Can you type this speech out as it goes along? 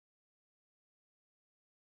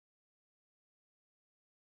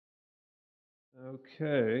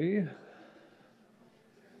Okay.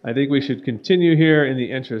 I think we should continue here in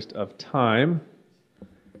the interest of time.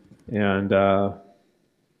 And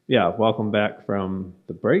yeah, welcome back from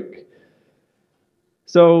the break.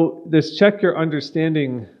 So this check your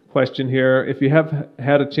understanding question here, if you have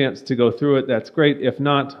had a chance to go through it, that's great. If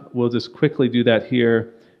not, we'll just quickly do that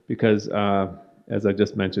here because as I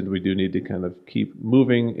just mentioned, we do need to kind of keep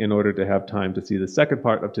moving in order to have time to see the second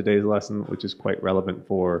part of today's lesson, which is quite relevant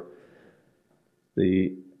for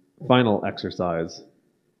the final exercise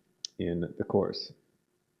in the course.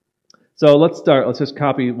 So let's start. Let's just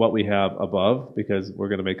copy what we have above because we're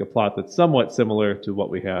going to make a plot that's somewhat similar to what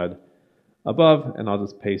we had above, and I'll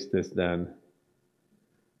just paste this then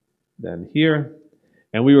here.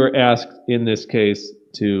 And we were asked in this case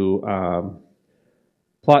to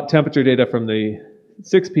plot temperature data from the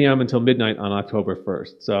 6 p.m. until midnight on October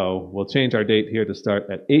 1st. So we'll change our date here to start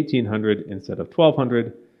at 1800 instead of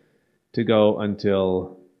 1200 to go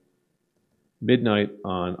until midnight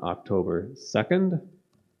on October 2nd.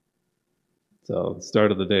 So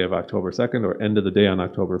start of the day of October 2nd or end of the day on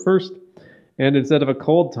October 1st. And instead of a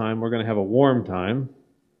cold time, we're going to have a warm time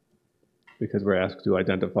because we're asked to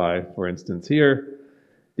identify, for instance here,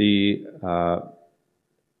 the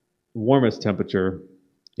warmest temperature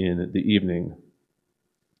in the evening.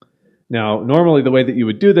 Now, normally the way that you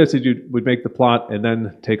would do this is you would make the plot and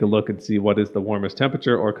then take a look and see what is the warmest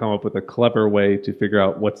temperature or come up with a clever way to figure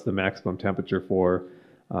out what's the maximum temperature for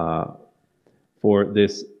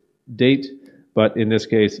this date. But in this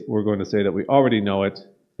case, we're going to say that we already know it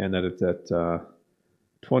and that it's at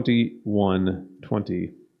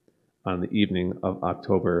 21:20 on the evening of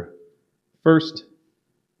October 1st,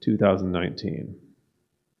 2019.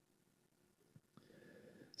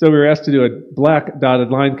 So we were asked to do a black dotted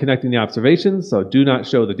line connecting the observations, so do not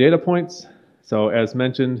show the data points. So as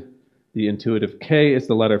mentioned, the intuitive K is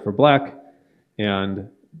the letter for black, and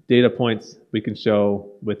data points we can show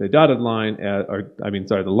with a dotted line,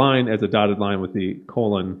 the line as a dotted line with the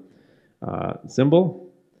colon symbol.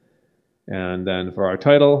 And then for our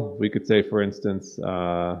title, we could say, for instance,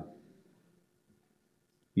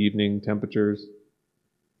 evening temperatures.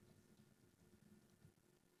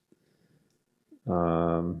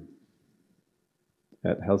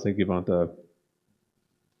 At Helsinki-Vantaa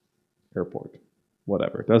Airport,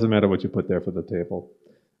 whatever. It doesn't matter what you put there for the table,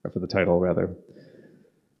 or for the title rather.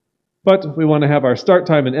 But we want to have our start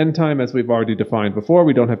time and end time as we've already defined before.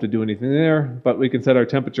 We don't have to do anything there, but we can set our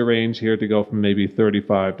temperature range here to go from maybe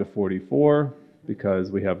 35 to 44 because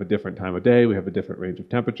we have a different time of day, we have a different range of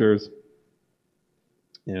temperatures.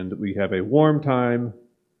 And we have a warm time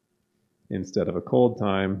instead of a cold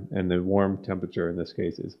time, and the warm temperature in this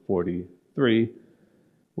case is 43,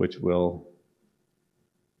 which we'll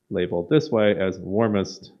label this way as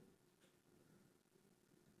warmest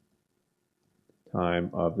time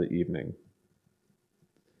of the evening.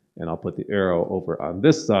 And I'll put the arrow over on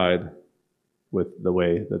this side with the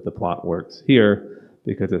way that the plot works here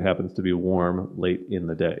because it happens to be warm late in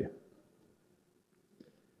the day.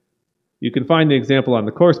 You can find the example on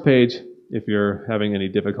the course page if you're having any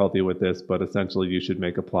difficulty with this, but essentially you should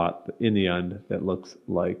make a plot in the end that looks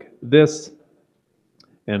like this.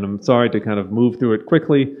 And I'm sorry to kind of move through it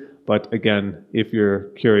quickly, but again, if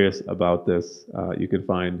you're curious about this, you can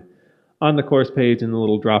find on the course page in the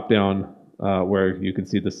little drop down where you can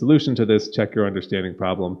see the solution to this, check your understanding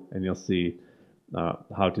problem, and you'll see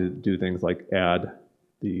how to do things like add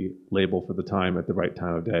the label for the time at the right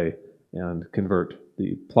time of day and convert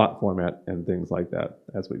the plot format and things like that,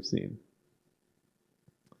 as we've seen.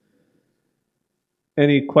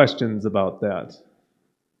 Any questions about that?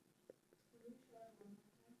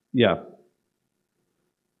 Yeah.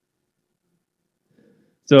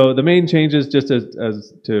 So the main changes, just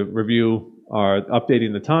as to review, are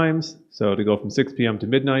updating the times. So to go from 6 p.m. to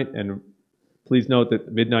midnight, and please note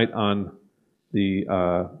that midnight on the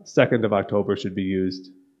 2nd of October should be used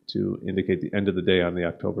to indicate the end of the day on the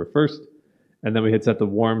October 1st. And then we had set the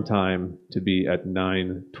warm time to be at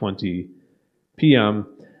 9:20 p.m.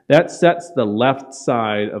 That sets the left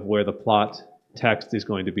side of where the plot text is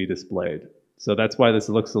going to be displayed. So that's why this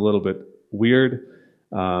looks a little bit weird.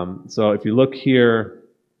 So if you look here,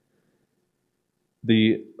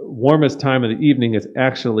 the warmest time of the evening is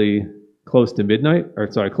actually close to midnight,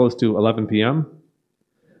 or sorry, close to 11 p.m.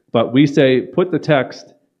 But we say put the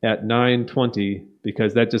text at 9:20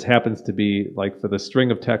 because that just happens to be, like for the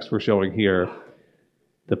string of text we're showing here,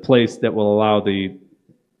 the place that will allow the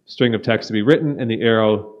string of text to be written and the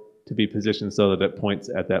arrow to be positioned so that it points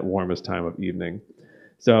at that warmest time of evening.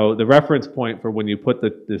 So the reference point for when you put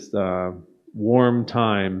this warm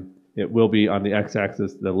time, it will be on the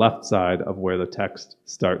x-axis, the left side of where the text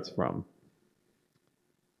starts from.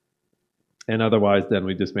 And otherwise, then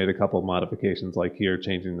we just made a couple of modifications like here,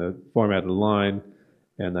 changing the format of the line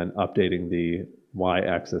and then updating the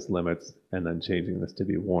y-axis limits and then changing this to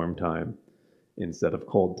be warm time instead of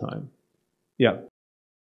cold time. Yeah.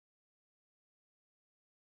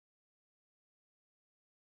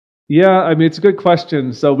 Yeah, I mean, it's a good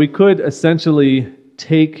question. So we could essentially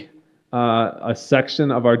take a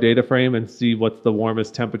section of our data frame and see what's the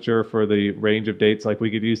warmest temperature for the range of dates. Like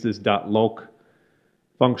we could use this .loc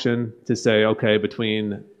function to say, okay,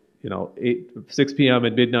 between 6 p.m.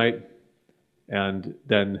 and midnight, and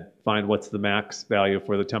then find what's the max value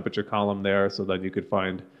for the temperature column there. So then you could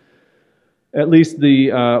find at least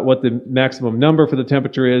the what the maximum number for the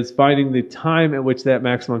temperature is. Finding the time at which that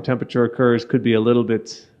maximum temperature occurs could be a little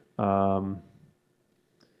bit more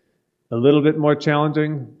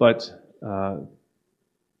challenging, but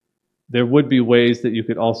there would be ways that you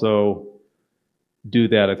could also do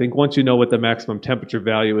that. I think once you know what the maximum temperature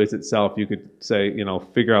value is itself, you could say,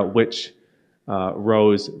 figure out which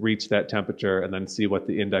rows reach that temperature and then see what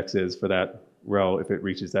the index is for that row if it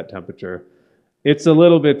reaches that temperature. It's a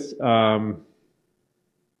little bit,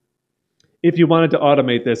 if you wanted to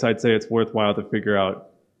automate this, I'd say it's worthwhile to figure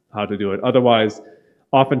out how to do it. Otherwise,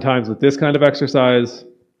 oftentimes with this kind of exercise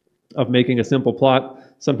of making a simple plot,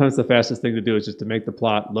 sometimes the fastest thing to do is just to make the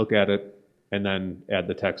plot, look at it, and then add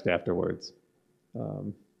the text afterwards.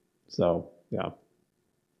 So, yeah.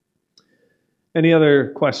 Any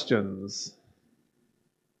other questions?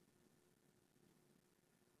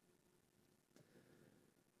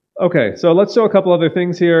 Okay, so let's show a couple other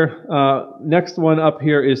things here. Next one up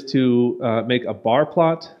here is to make a bar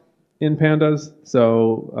plot in pandas.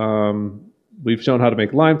 So we've shown how to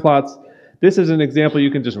make line plots. This is an example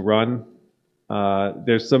you can just run.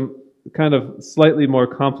 There's some kind of slightly more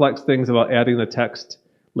complex things about adding the text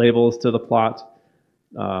labels to the plot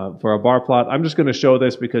for a bar plot. I'm just going to show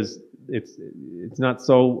this because it's not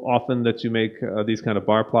so often that you make these kind of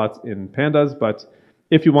bar plots in pandas, but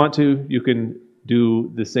if you want to, you can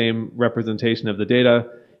do the same representation of the data.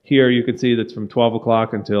 Here you can see that's from 12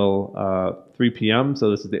 o'clock until 3 p.m. So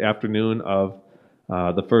this is the afternoon of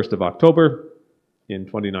the 1st of October in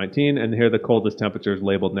 2019. And here the coldest temperature is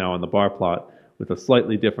labeled now on the bar plot with a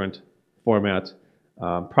slightly different format.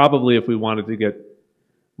 Probably if we wanted to get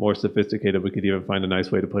more sophisticated, we could even find a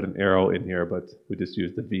nice way to put an arrow in here, but we just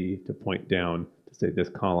use the V to point down to say this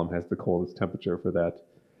column has the coldest temperature for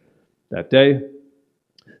that day.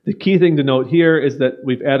 The key thing to note here is that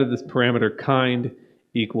we've added this parameter kind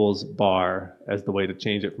equals bar as the way to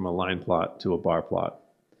change it from a line plot to a bar plot.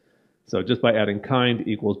 So just by adding kind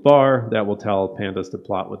equals bar, that will tell pandas to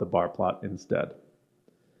plot with a bar plot instead.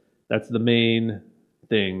 That's the main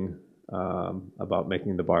thing about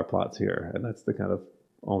making the bar plots here, and that's the kind of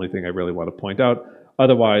only thing I really want to point out.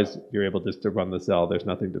 Otherwise, you're able just to run the cell. There's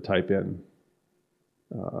nothing to type in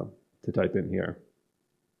here.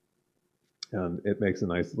 And it makes a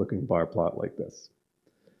nice looking bar plot like this.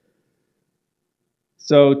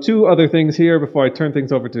 So two other things here before I turn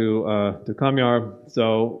things over to Kamyar.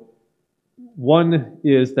 So one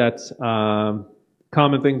is that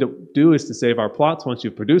common thing to do is to save our plots once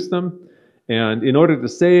you've produced them. And in order to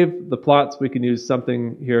save the plots, we can use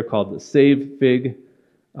something here called the savefig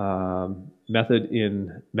method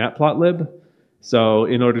in Matplotlib. So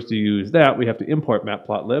in order to use that, we have to import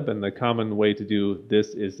Matplotlib, and the common way to do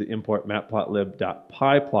this is to import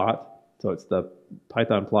matplotlib.pyplot. So it's the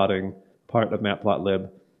Python plotting part of Matplotlib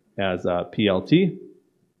as a PLT.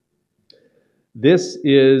 This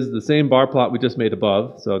is the same bar plot we just made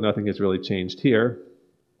above, so nothing has really changed here.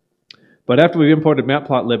 But after we've imported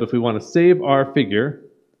Matplotlib, if we want to save our figure,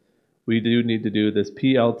 we do need to do this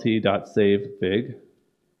plt.savefig.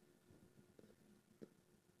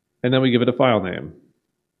 And then we give it a file name.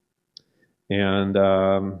 And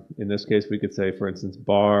in this case, we could say, for instance,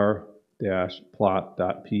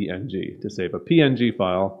 bar-plot.png to save a PNG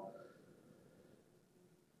file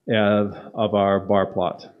of our bar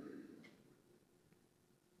plot.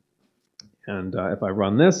 And if I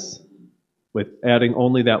run this with adding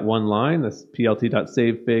only that one line, this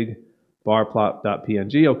plt.savefig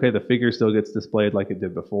bar-plot.png, okay, the figure still gets displayed like it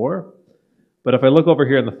did before. But if I look over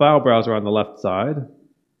here in the file browser on the left side,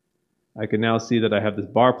 I can now see that I have this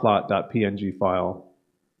barplot.png file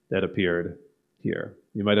that appeared here.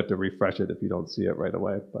 You might have to refresh it if you don't see it right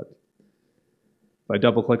away, but if I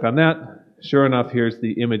double click on that, sure enough, here's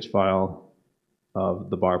the image file of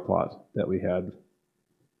the bar plot that we had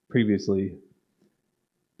previously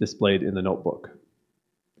displayed in the notebook.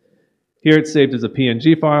 Here it's saved as a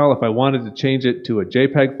PNG file. If I wanted to change it to a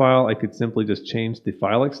JPEG file, I could simply just change the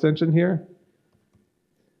file extension here.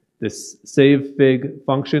 This savefig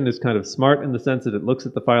function is kind of smart in the sense that it looks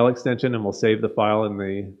at the file extension and will save the file in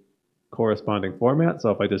the corresponding format.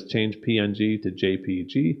 So if I just change PNG to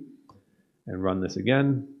JPG and run this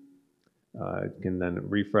again, I can then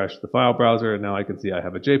refresh the file browser, and now I can see I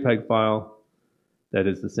have a JPEG file that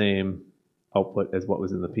is the same output as what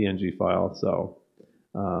was in the PNG file. So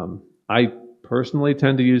I personally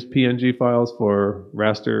tend to use PNG files for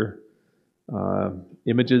raster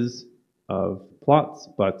images of plots,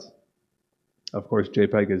 but of course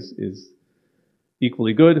JPEG is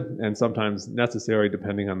equally good and sometimes necessary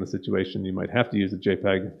depending on the situation. You might have to use a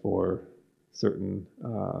JPEG for certain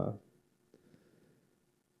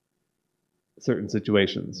certain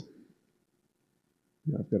situations.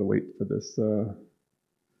 I've got to wait for this. There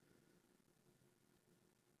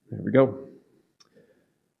we go.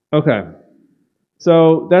 Okay,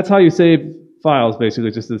 so that's how you save files,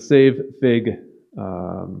 basically, just the savefig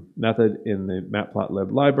method in the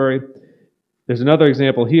Matplotlib library. There's another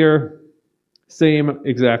example here, same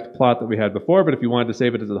exact plot that we had before, but if you wanted to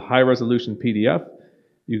save it as a high-resolution PDF,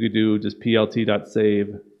 you could do just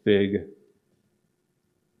plt.savefig.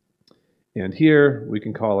 And here we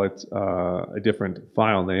can call it a different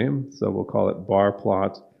file name. So we'll call it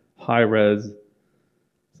barplot high-res.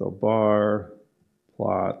 So barplot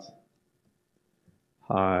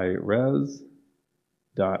high-res.pdf.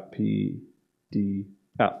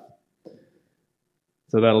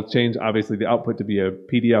 So that'll change, obviously, the output to be a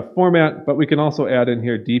PDF format, but we can also add in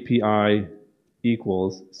here DPI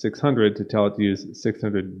equals 600 to tell it to use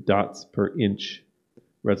 600 dots per inch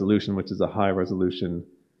resolution, which is a high resolution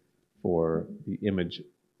for the image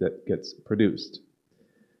that gets produced.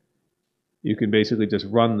 You can basically just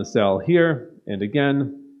run the cell here, and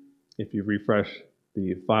again, if you refresh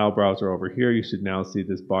the file browser over here, you should now see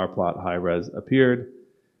this bar plot high res appeared,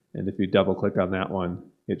 and if you double click on that one,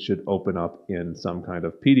 it should open up in some kind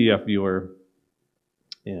of PDF viewer,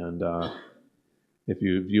 and if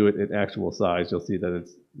you view it at actual size, you'll see that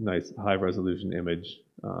it's a nice high resolution image.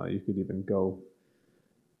 You could even go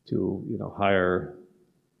to higher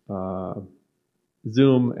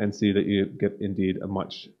zoom and see that you get indeed a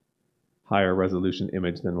much higher resolution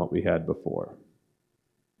image than what we had before.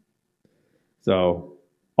 So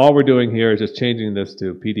all we're doing here is just changing this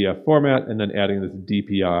to PDF format and then adding this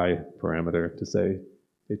DPI parameter to say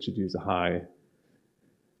it should use a high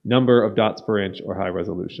number of dots per inch or high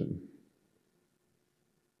resolution.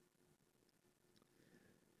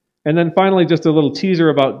 And then finally, just a little teaser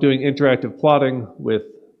about doing interactive plotting with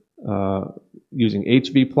using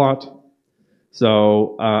hvplot.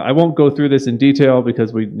 So I won't go through this in detail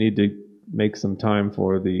because we need to make some time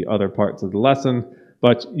for the other parts of the lesson,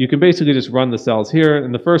 but you can basically just run the cells here.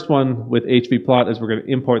 And the first one with hvplot is we're going to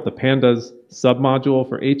import the pandas submodule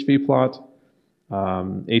for hvplot.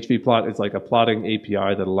 hvplot is like a plotting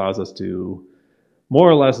API that allows us to more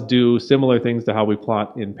or less do similar things to how we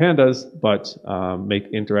plot in pandas, but make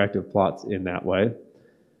interactive plots in that way.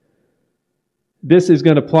 This is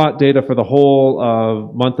going to plot data for the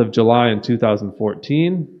whole month of July in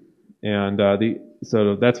 2014, and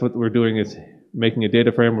so that's what we're doing, is making a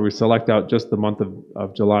data frame where we select out just the month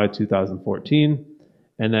of July 2014,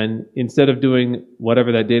 and then instead of doing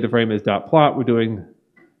whatever that data frame is .plot, we're doing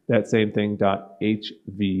that same thing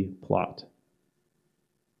 .hvplot.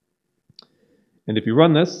 And if you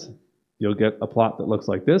run this, you'll get a plot that looks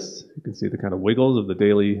like this. You can see the kind of wiggles of the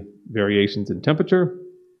daily variations in temperature.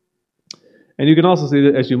 And you can also see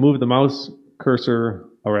that as you move the mouse cursor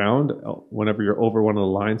around, whenever you're over one of the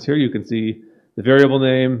lines here, you can see the variable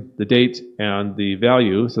name, the date, and the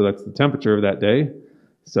value. So that's the temperature of that day.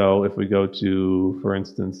 So if we go to, for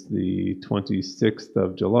instance, the 26th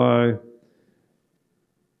of July,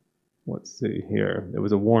 let's see here. It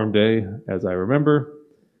was a warm day, as I remember.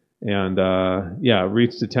 And yeah,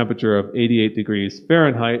 reached a temperature of 88 degrees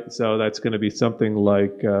Fahrenheit. So that's going to be something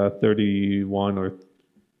like 31 or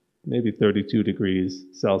maybe 32 degrees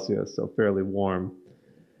Celsius. So fairly warm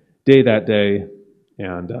day that day.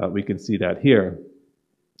 And we can see that here.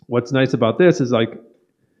 What's nice about this is, like,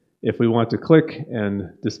 if we want to click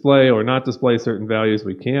and display or not display certain values,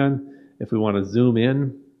 we can. If we want to zoom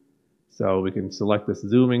in, so we can select this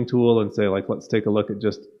zooming tool and say, like, let's take a look at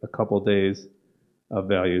just a couple days of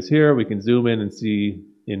values here. We can zoom in and see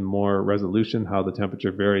in more resolution how the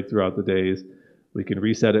temperature varied throughout the days. We can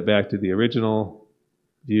reset it back to the original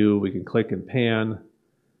view. We can click and pan,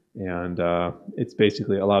 and it's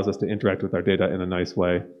basically allows us to interact with our data in a nice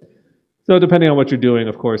way. So depending on what you're doing,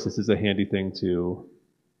 of course, this is a handy thing to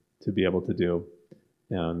be able to do.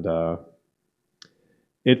 And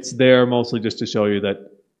it's there mostly just to show you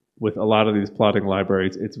that with a lot of these plotting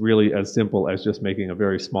libraries, it's really as simple as just making a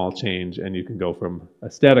very small change, and you can go from a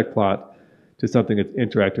static plot to something that's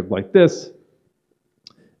interactive like this.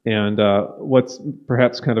 And what's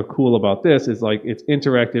perhaps kind of cool about this is like it's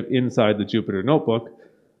interactive inside the Jupyter Notebook,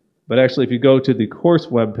 but actually if you go to the course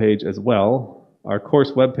web page as well, our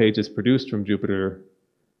course web page is produced from Jupyter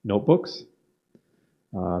Notebooks.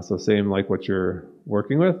 So same like what you're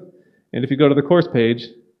working with. And if you go to the course page,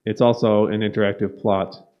 it's also an interactive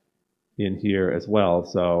plot in here as well.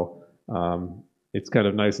 So it's kind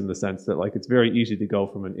of nice in the sense that like it's very easy to go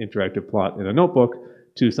from an interactive plot in a notebook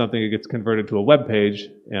to something that gets converted to a web page,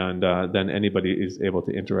 and then anybody is able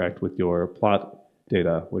to interact with your plot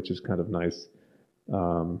data, which is kind of nice.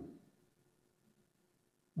 I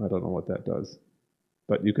don't know what that does,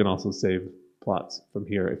 but you can also save plots from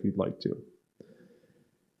here if you'd like to.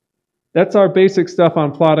 That's our basic stuff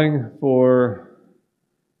on plotting for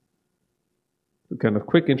a kind of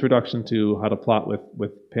quick introduction to how to plot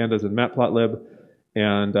with pandas and Matplotlib.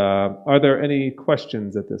 And are there any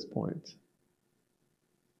questions at this point?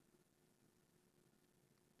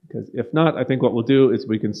 Because if not, I think what we'll do is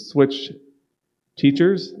we can switch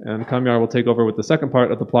teachers, and Kamyar will take over with the second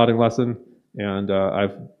part of the plotting lesson. And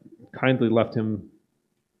I've kindly left him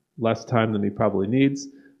less time than he probably needs,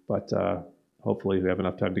 but hopefully we have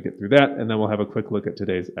enough time to get through that, and then we'll have a quick look at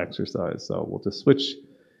today's exercise. So we'll just switch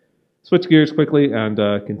gears quickly and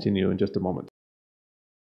continue in just a moment.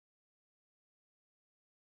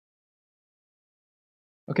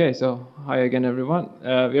 Okay, so hi again, everyone.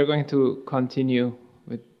 We are going to continue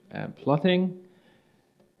with plotting.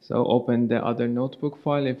 So open the other notebook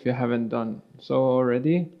file if you haven't done so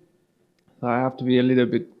already. So I have to be a little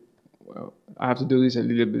bit, I have to do this a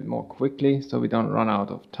little bit more quickly so we don't run out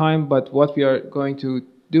of time. But what we are going to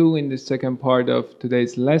do in the second part of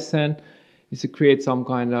today's lesson is to create some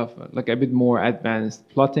kind of like a bit more advanced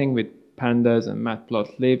plotting with pandas and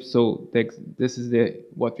Matplotlib. So this is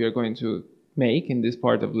what we are going to make in this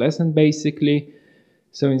part of lesson basically.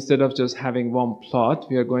 So instead of just having one plot,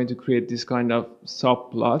 we are going to create this kind of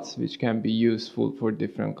subplots which can be useful for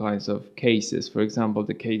different kinds of cases. For example,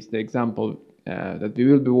 the example that we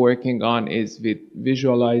will be working on is with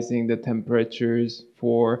visualizing the temperatures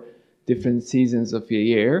for different seasons of a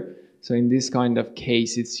year. So in this kind of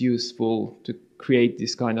case, it's useful to create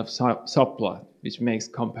this kind of subplot, which makes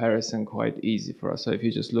comparison quite easy for us. So if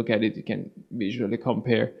you just look at it, you can visually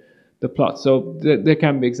compare the plot. So there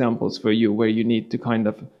can be examples for you where you need to kind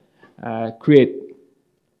of create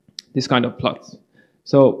this kind of plots.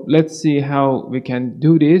 So let's see how we can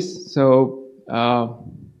do this. So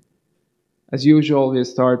as usual, we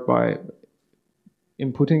start by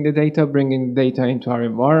inputting the data, bringing the data into our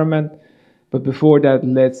environment. But before that,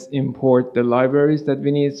 let's import the libraries that we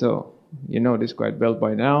need. So you know this quite well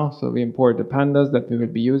by now. So we import the pandas that we will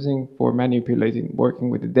be using for manipulating, working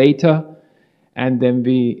with the data. And then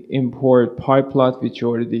we import pyplot, which you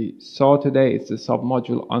already saw today. It's a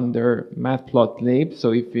submodule under Matplotlib.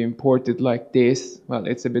 So if we import it like this, well,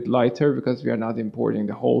 it's a bit lighter because we are not importing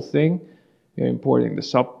the whole thing. We are importing the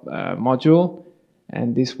submodule.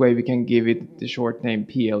 And this way we can give it the short name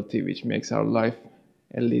PLT, which makes our life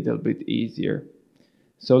a little bit easier.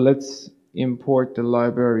 So let's import the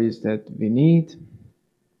libraries that we need.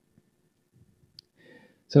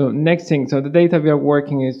 So next thing, so the data we are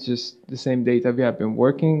working is just the same data we have been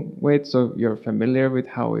working with, so you're familiar with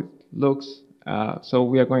how it looks. So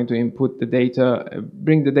we are going to input the data,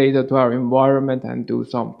 bring the data to our environment and do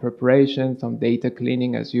some preparation, some data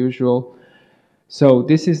cleaning as usual. So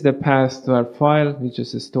this is the path to our file. We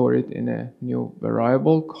just store it in a new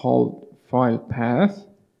variable called file path.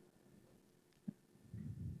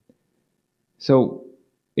 So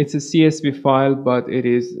it's a CSV file, but it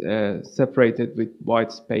is separated with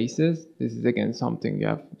white spaces. This is again something you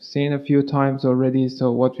have seen a few times already.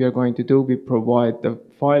 So what we are going to do, we provide the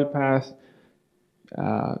file path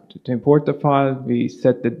to import the file. We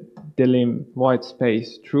set the delim white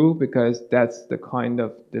space true because that's the kind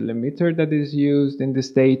of delimiter that is used in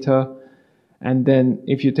this data. And then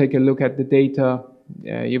if you take a look at the data,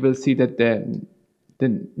 you will see that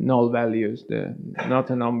the null values, the not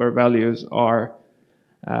a number values are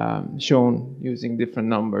shown using different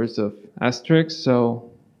numbers of asterisks.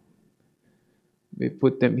 So we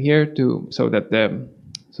put them here so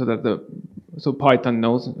Python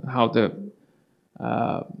knows how the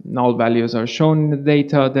null values are shown in the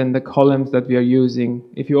data. Then the columns that we are using,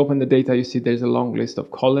 if you open the data, you see there's a long list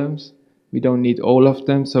of columns. We don't need all of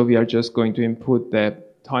them, so we are just going to input the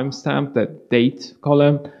timestamp, the date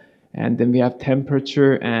column, and then we have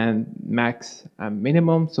temperature and max and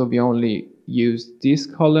minimum. So we only use these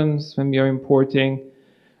columns when we are importing.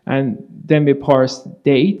 And then we parse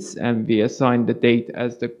dates, and we assign the date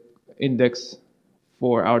as the index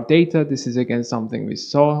for our data. This is again something we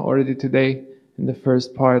saw already today in the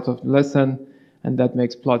first part of the lesson, and that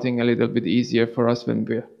makes plotting a little bit easier for us when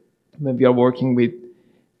we are working with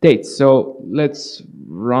dates. So let's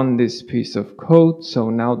run this piece of code. So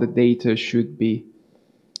now the data should be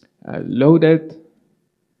loaded.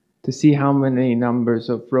 To see how many numbers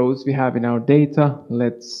of rows we have in our data,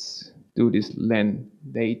 let's do this len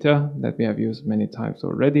data that we have used many times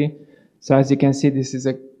already. So as you can see, this is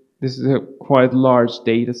a quite large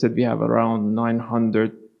data set. We have around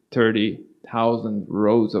 930,000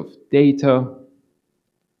 rows of data.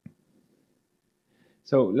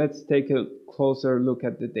 So let's take a closer look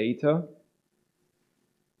at the data.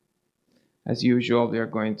 As usual, we are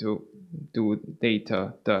going to do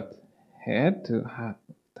data.head to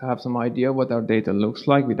have some idea what our data looks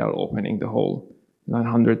like without opening the whole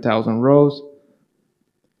 900,000 rows.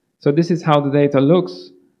 So this is how the data looks.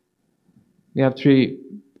 We have 3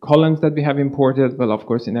 columns that we have imported. Well, of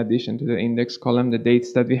course, in addition to the index column, the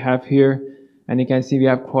dates that we have here. And you can see we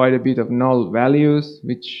have quite a bit of null values,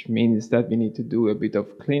 which means that we need to do a bit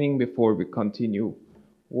of cleaning before we continue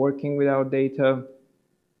working with our data.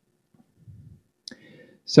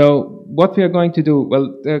 So what we are going to do,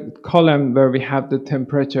 well, the column where we have the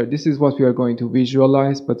temperature, this is what we are going to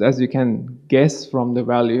visualize. But as you can guess from the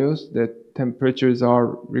values, the temperatures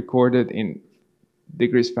are recorded in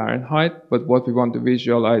degrees Fahrenheit. But what we want to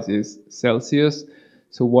visualize is Celsius.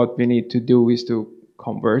 So what we need to do is to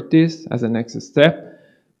convert this as a next step.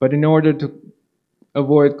 But in order to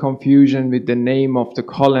avoid confusion with the name of the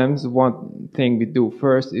columns, one thing we do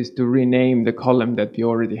first is to rename the column that we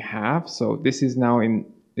already have. So this is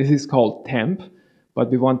called temp, but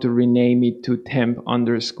we want to rename it to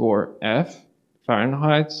temp_F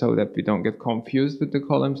Fahrenheit so that we don't get confused with the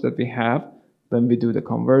columns that we have when we do the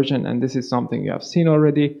conversion. And this is something you have seen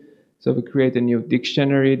already. So we create a new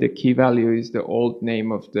dictionary. The key value is the old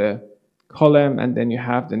name of the column, and then you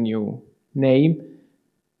have the new name.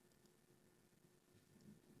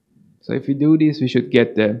 So if we do this, we should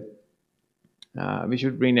get we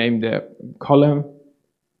should rename the column.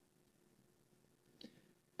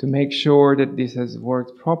 To make sure that this has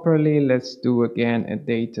worked properly, let's do again a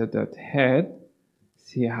data.head.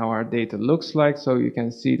 See how our data looks like. So you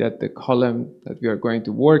can see that the column that we are going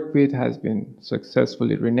to work with has been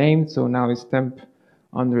successfully renamed. So now it's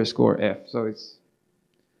temp_F. So it's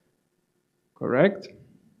correct.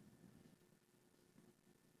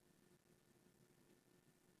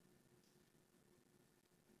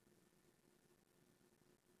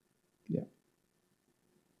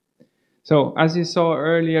 So as you saw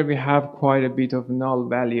earlier, we have quite a bit of null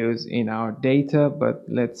values in our data, but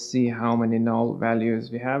let's see how many null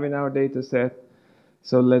values we have in our data set.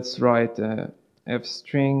 So let's write f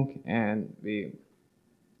string, and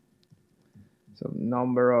so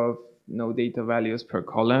number of no data values per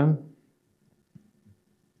column.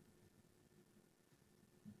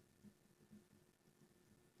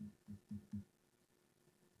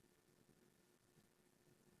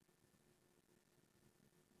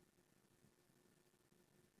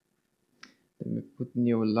 Then we put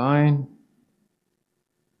new line.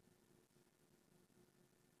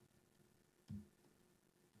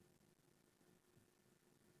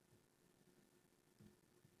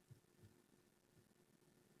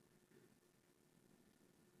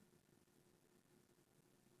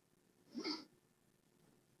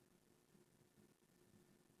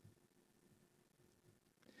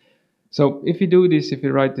 So if you do this, if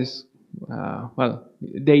you write this, well,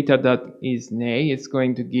 data.isNay, it's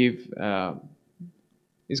going to give,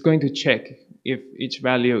 it's going to check if each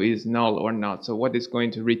value is null or not. So what it's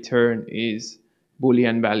going to return is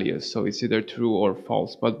Boolean values. So it's either true or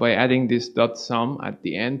false. But by adding this .sum at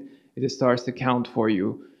the end, it starts to count for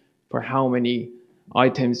you for how many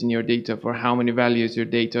items in your data, for how many values your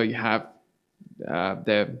data you have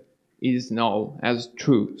the is null as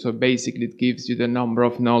true. So basically it gives you the number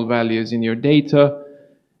of null values in your data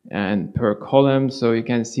and per column. So you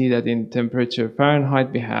can see that in temperature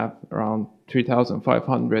Fahrenheit we have around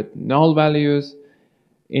 3,500 null values.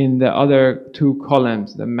 In the other 2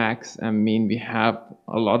 columns, the max and mean, we have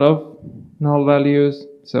a lot of null values.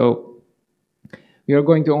 So we are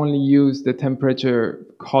going to only use the temperature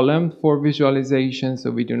column for visualization, so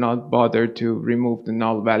we do not bother to remove the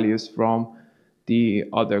null values from the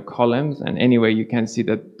other columns. And anyway, you can see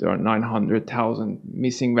that there are 900,000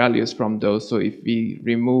 missing values from those. So if we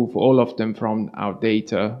remove all of them from our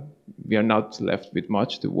data, we are not left with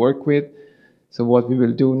much to work with. So what we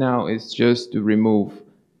will do now is just to remove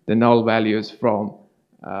the null values from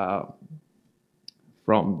the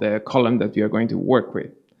column that we are going to work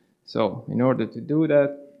with. So in order to do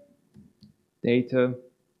that, data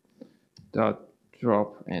dot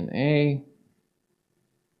drop NA.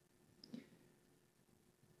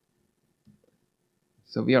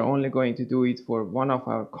 So we are only going to do it for one of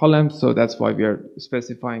our columns, so that's why we are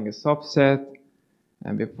specifying a subset,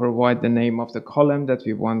 and we provide the name of the column that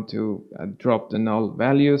we want to drop the null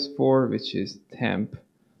values for, which is temp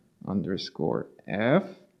underscore F.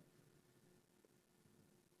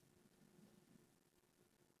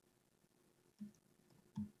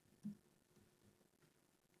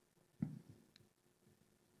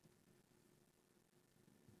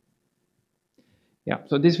 Yeah,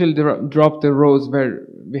 so this will drop the rows where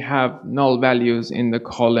we have null values in the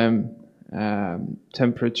column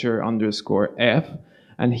temperature underscore F.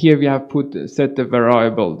 And here we have set the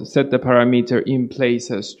variable, set the parameter in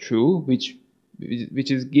place as true, which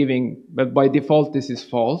is giving, but by default this is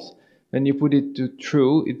false. When you put it to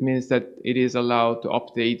true, it means that it is allowed to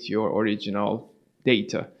update your original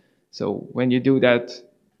data. So when you do that,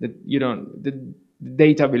 the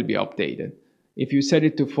data will be updated. If you set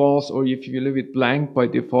it to false, or if you leave it blank, by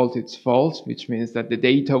default it's false, which means that the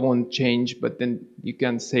data won't change, but then you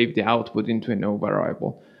can save the output into a no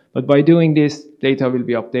variable. But by doing this, data will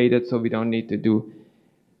be updated, so we don't need to do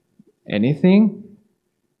anything.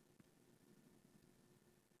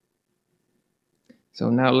 So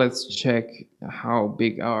now let's check how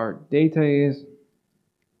big our data is.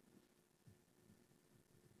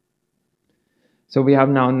 So we have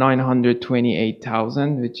now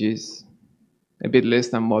 928,000, which is a bit less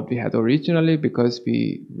than what we had originally, because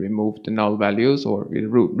we removed the null values, or we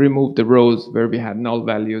removed the rows where we had null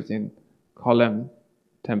values in column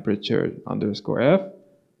temperature underscore F.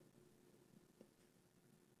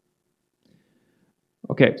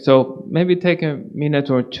 Okay, so maybe take a minute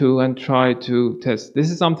or two and try to test. This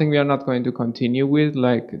is something we are not going to continue with,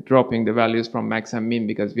 like dropping the values from max and min,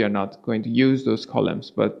 because we are not going to use those columns.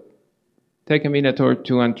 But take a minute or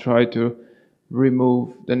two and try to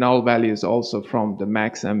remove the null values also from the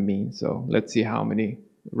max and min. So let's see how many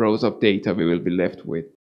rows of data we will be left with.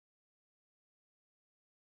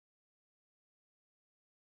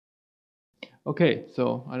 Okay,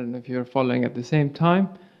 so I don't know if you're following at the same time.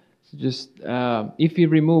 So just if we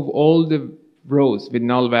remove all the rows with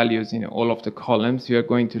null values in all of the columns, we are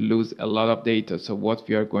going to lose a lot of data. So what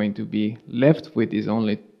we are going to be left with is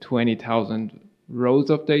only 20,000 rows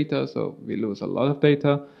of data. So we lose a lot of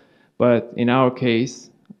data. But in our case,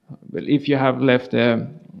 well, if you have left in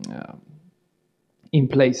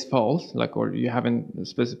place false, like, or you haven't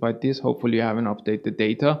specified this, hopefully you haven't updated the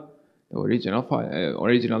data, the original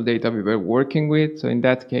original data we were working with. So in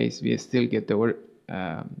that case, we still get the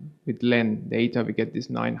with len data, we get this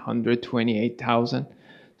 928,000.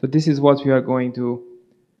 So this is what we are going to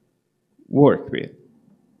work with.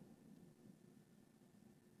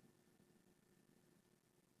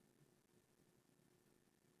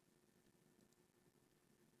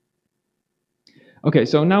 Okay,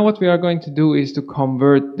 so now what we are going to do is to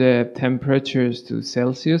convert the temperatures to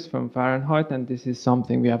Celsius from Fahrenheit, and this is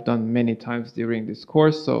something we have done many times during this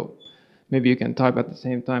course, so maybe you can type at the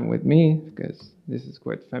same time with me, because this is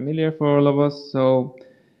quite familiar for all of us. So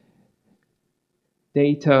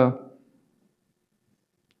data,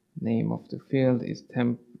 name of the field is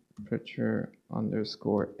temperature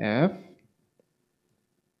underscore F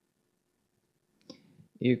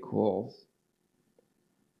equals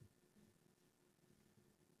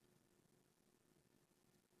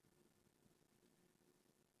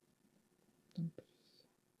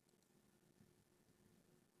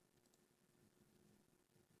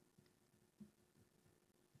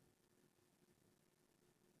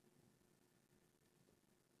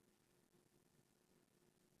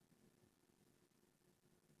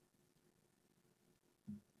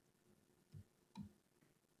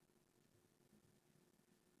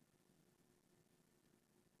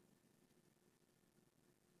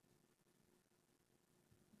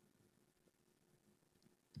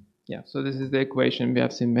yeah, so this is the equation we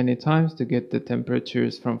have seen many times to get the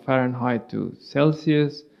temperatures from Fahrenheit to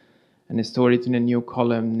Celsius, and store it in a new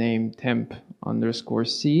column named temp underscore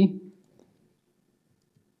C.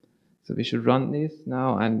 So we should run this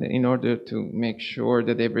now, and in order to make sure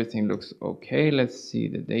that everything looks okay, let's see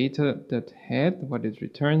the data that had, what it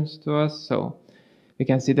returns to us. So we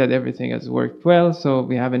can see that everything has worked well. So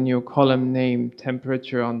we have a new column named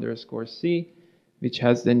temperature underscore C, which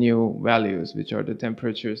has the new values, which are the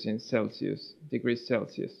temperatures in Celsius, degrees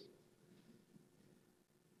Celsius.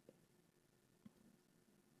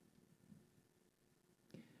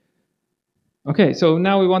 Okay, so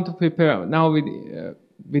now we want to prepare. Now we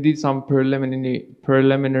did some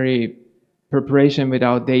preliminary preparation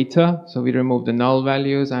without data. So we removed the null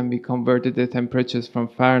values and we converted the temperatures from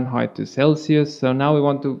Fahrenheit to Celsius. So now we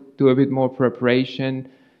want to do a bit more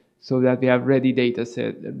preparation so that we have ready data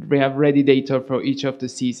for each of the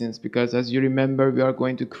seasons, because as you remember, we are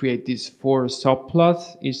going to create these 4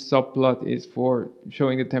 subplots. Each subplot is for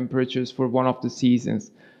showing the temperatures for one of the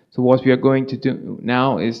seasons. So what we are going to do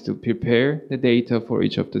now is to prepare the data for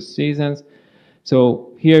each of the seasons.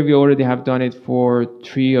 So here we already have done it for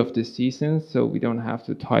 3 of the seasons, so we don't have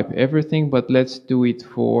to type everything, but let's do it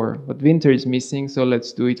but winter is missing, so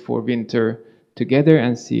let's do it for winter together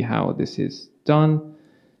and see how this is done.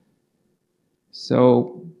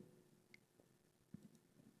 So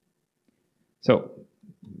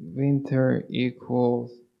winter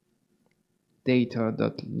equals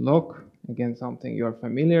data.log, again something you're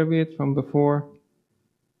familiar with from before.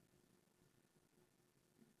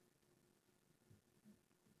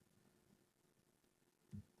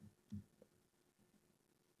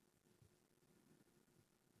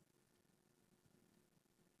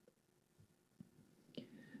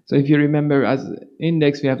 So if you remember, as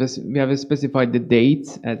index, we have specified the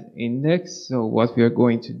dates as index. So what we are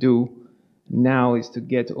going to do now is to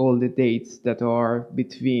get all the dates that are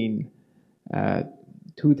between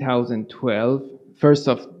 2012, 1st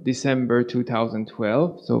of December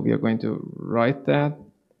 2012. So we are going to write that.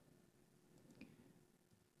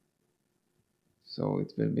 So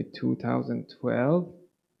it will be 2012,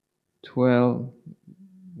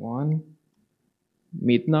 12/1,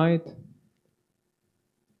 midnight.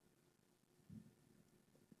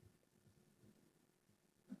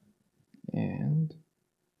 And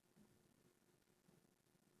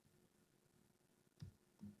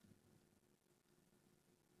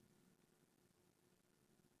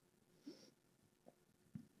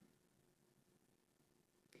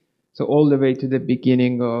so all the way to the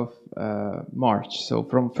beginning of March. So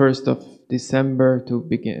from 1st of December to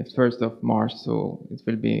 1st of March. So it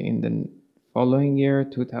will be in the following year,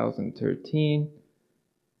 2013,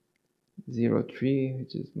 03,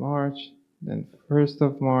 which is March, then 1st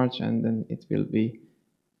of March, and then it will be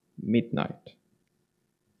midnight.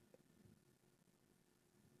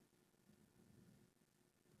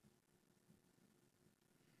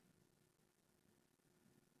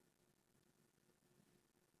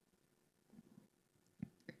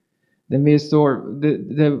 Then we store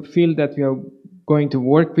the field that we are going to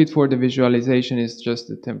work with for the visualization is just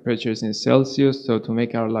the temperatures in Celsius. So to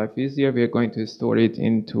make our life easier, we are going to store it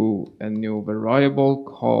into a new variable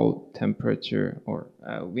called temperature, or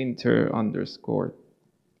winter underscore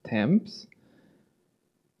temps.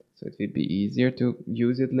 So it will be easier to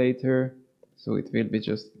use it later. So it will be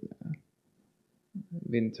just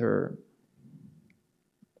winter .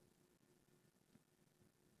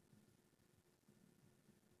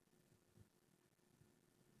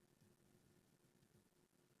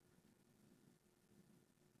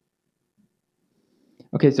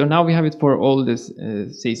 Okay, so now we have it for all this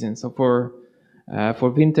season. So for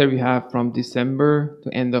winter, we have from December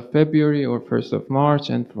to end of February or 1st of March,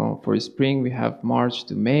 and for spring, we have March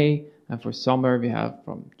to May, and for summer, we have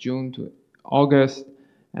from June to August,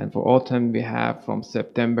 and for autumn, we have from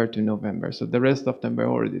September to November. So the rest of them were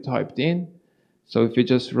already typed in. So if you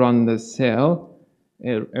just run the cell,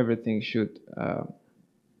 everything should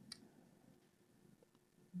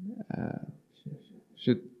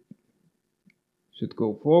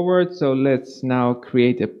go forward. So let's now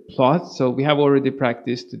create a plot. So we have already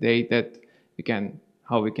practiced today that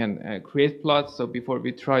how we can create plots. So before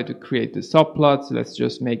we try to create the subplots, let's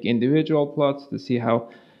just make individual plots to see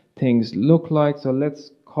how things look like. So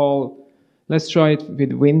let's try it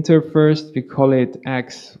with winter first. We call it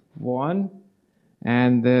x1,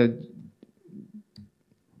 and the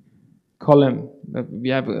column we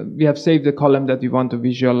have saved the column that we want to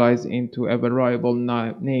visualize into a variable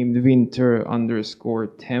named winter underscore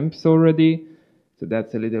temps already. So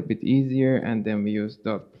that's a little bit easier. And then we use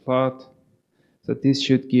dot plot. So this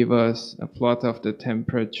should give us a plot of the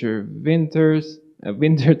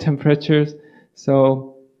winter temperatures.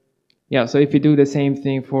 So yeah, so if you do the same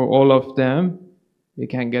thing for all of them, you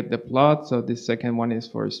can get the plot. So this second one is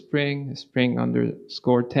for spring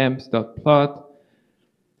underscore temps dot plot.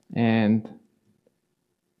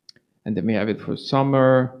 And then we have it for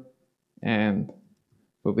summer and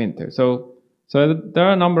for winter. So there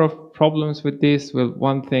are a number of problems with this. Well,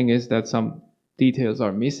 one thing is that some details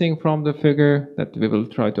are missing from the figure that we will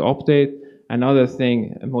try to update. Another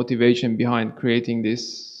thing, a motivation behind creating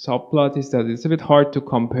this subplot, is that it's a bit hard to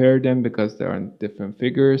compare them because they are in different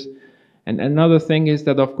figures. And another thing is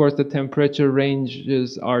that, of course, the temperature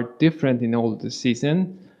ranges are different in all the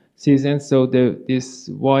season. seasons. So this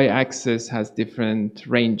y-axis has different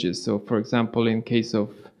ranges. So for example, in case of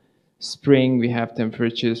spring, we have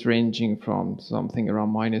temperatures ranging from something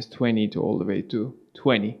around -20 to all the way to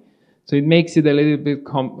 20. So it makes it a little bit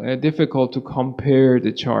difficult to compare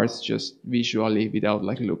the charts just visually without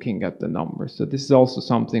like looking at the numbers. So this is also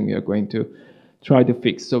something we are going to try to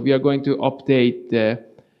fix. So we are going to update the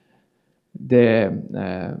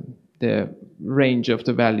range of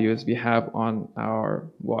the values we have on our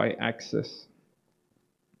y-axis.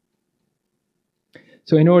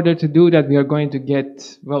 So in order to do that, we are going to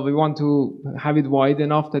get, well, we want to have it wide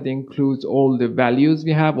enough that it includes all the values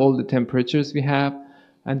we have, all the temperatures we have.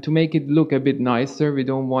 And to make it look a bit nicer, we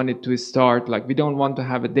don't want it to start, like we don't want to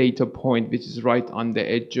have a data point which is right on the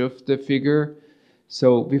edge of the figure.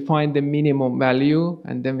 So we find the minimum value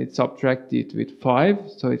and then we subtract it with 5.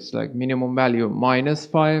 So it's like minimum value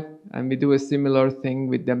 -5. And we do a similar thing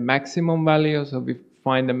with the maximum value. So we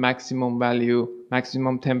find the maximum value,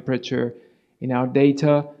 maximum temperature in our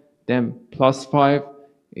data, then +5.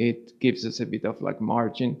 It gives us a bit of like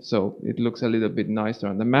margin, so it looks a little bit nicer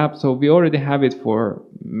on the map. So we already have it for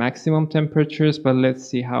maximum temperatures, but let's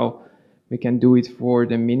see how we can do it for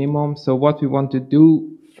the minimum. So what we want to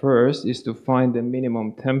do first is to find the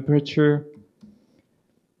minimum temperature.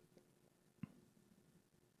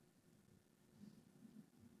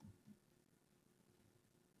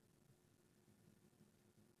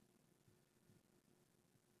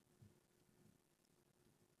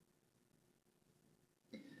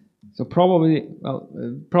 So probably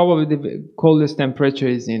the coldest temperature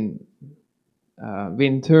is in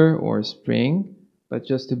winter or spring, but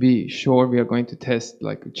just to be sure, we are going to test,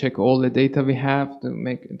 like check all the data we have to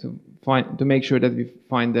make sure that we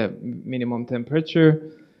find the minimum temperature.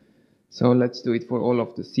 So let's do it for all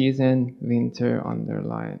of the season. Winter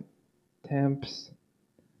underline temps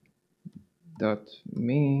dot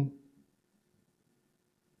mean.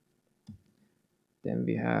 Then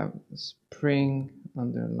we have spring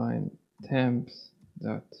underline temps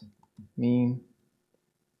dot mean.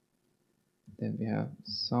 Then we have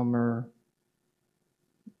summer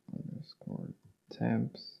underscore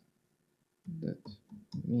temps dot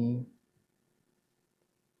mean.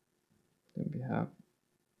 Then we have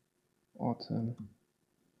autumn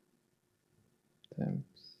temps.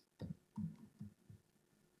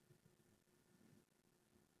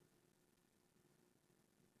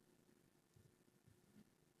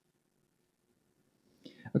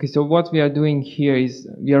 Okay, so what we are doing here is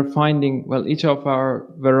we are finding, well, each of our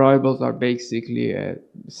variables are basically a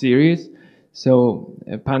series, so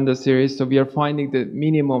a pandas series. So we are finding the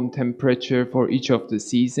minimum temperature for each of the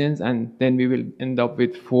seasons, and then we will end up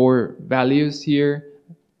with 4 values here.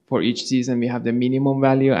 For each season we have the minimum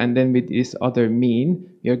value, and then with this other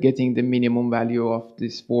mean, we are getting the minimum value of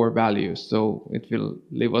these 4 values. So it will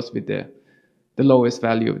leave us with the lowest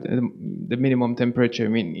value, the minimum temperature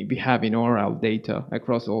we have in our data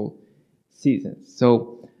across all seasons.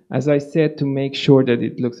 So as I said, to make sure that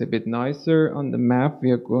it looks a bit nicer on the map, we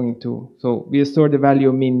are going to, so we store the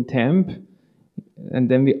value min temp, and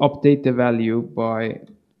then we update the value by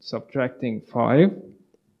subtracting 5.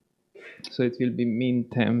 So it will be min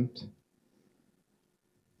temp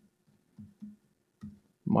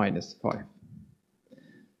 -5.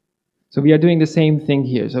 So we are doing the same thing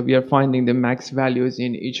here. So we are finding the max values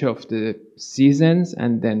in each of the seasons,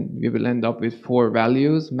 and then we will end up with 4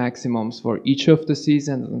 values, maximums for each of the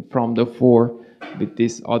seasons, and from the 4 with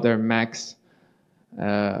this other max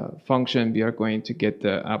function, we are going to get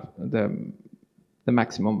the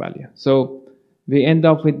maximum value. So we end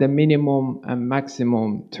up with the minimum and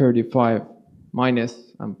maximum 35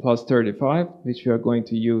 minus and plus 35, which we are going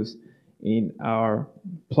to use in our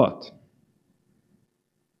plot.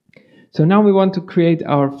 So now we want to create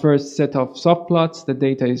our first set of subplots. The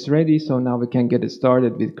data is ready, so now we can get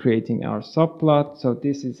started with creating our subplot. So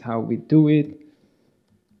this is how we do it.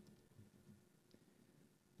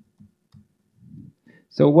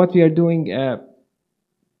 So what we are doing,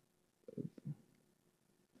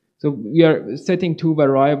 so we are setting 2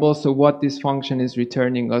 variables. So what this function is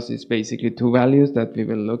returning us is basically 2 values that we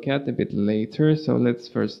will look at a bit later. So let's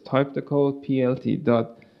first type the code,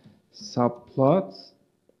 plt.subplots.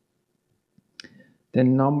 The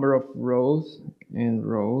number of rows in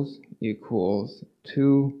rows equals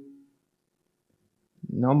 2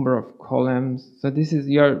 number of columns. So this is,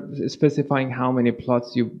 you're specifying how many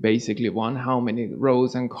plots you basically want, how many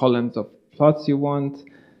rows and columns of plots you want.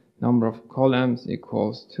 Number of columns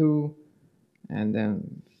equals 2, and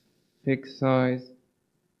then fixed size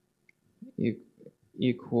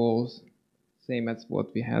equals same as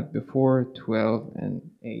what we had before, 12 and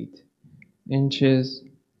 8 inches.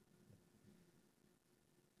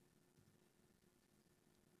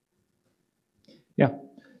 Yeah.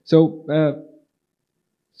 So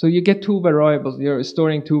you get two variables. You're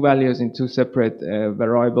storing two values in two separate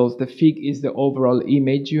variables. The fig is the overall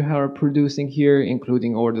image you are producing here,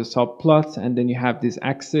 including all the subplots. And then you have this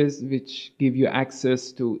axis, which give you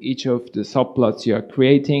access to each of the subplots you are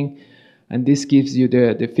creating. And this gives you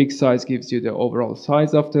the fig size, gives you the overall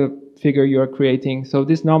size of the figure you are creating. So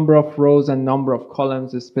this number of rows and number of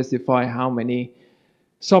columns specify how many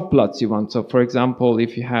subplots you want. So for example,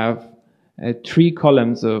 if you have 3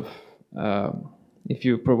 columns of if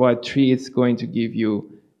you provide 3, it's going to give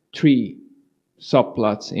you 3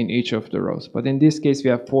 subplots in each of the rows. But in this case,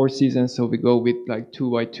 we have 4 seasons, so we go with like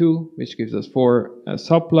 2 by 2, which gives us 4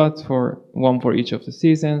 subplots, for 1 for each of the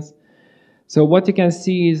seasons. So what you can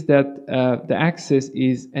see is that the axis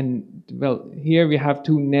is, and well, here we have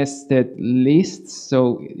 2 nested lists.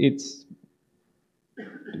 So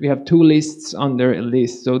we have 2 lists under a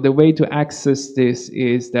list. So the way to access this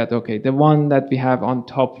is that, okay, the one that we have on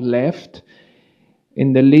top left,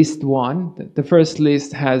 in the list 1, the first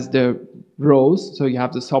list has the rows, so you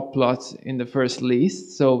have the subplots in the first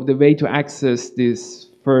list. So the way to access this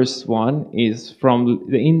first one is from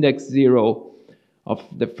the index 0 of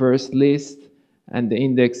the first list and the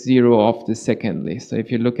index 0 of the second list. So if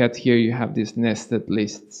you look at here, you have these nested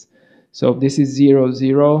lists. So this is 0,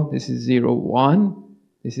 0, this is 0, 1,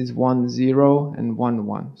 this is 1, 0, and 1,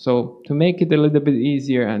 1. So to make it a little bit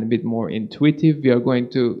easier and a bit more intuitive, we are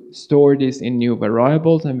going to store this in new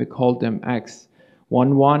variables, and we call them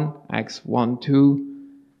x11, x12,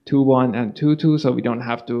 21, and 22. So we don't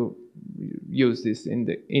have to use this in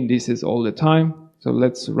the indices all the time. So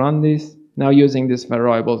let's run this. Now using these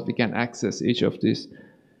variables, we can access each of these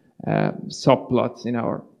subplots in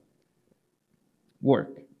our work.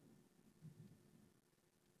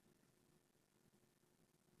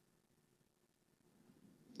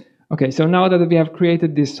 Okay, so now that we have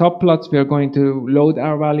created these subplots, we are going to load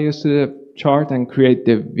our values to the chart and create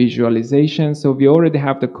the visualization. So we already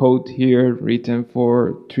have the code here written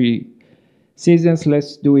for 3 seasons.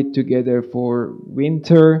 Let's do it together for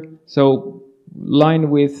winter. So line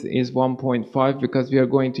width is 1.5 because we are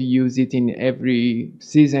going to use it in every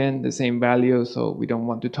season, the same value. So we don't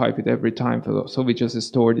want to type it every time. So we just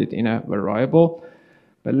stored it in a variable.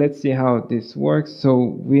 But let's see how this works. So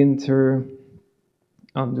winter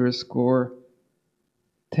underscore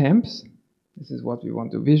temps, this is what we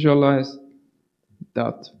want to visualize,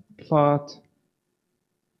 dot plot,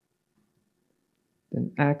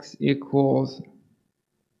 then x equals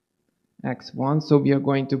x1. So we are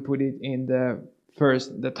going to put it in the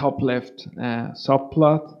top left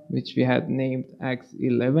subplot, which we had named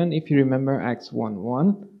x11, if you remember,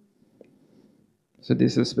 x11. So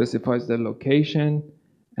this specifies the location.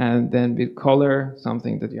 And then with color,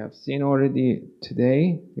 something that you have seen already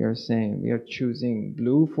today, we are saying we are choosing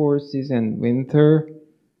blue for season winter.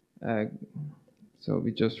 So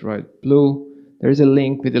we just write blue. There is a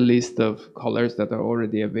link with a list of colors that are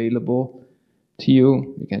already available to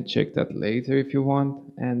you. You can check that later if you want.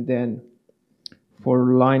 And then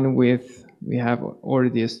for line width, we have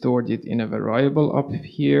already stored it in a variable up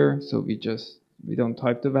here. So we don't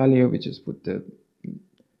type the value, we just put the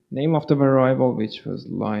name of the variable, which was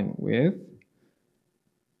line width.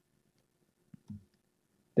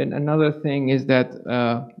 Then another thing is that,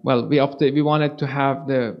 well, we wanted to have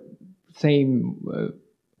the same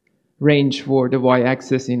range for the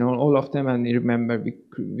y-axis in all of them, and remember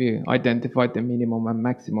we identified the minimum and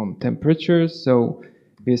maximum temperatures, so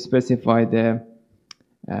we specify the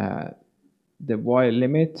y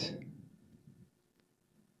limit.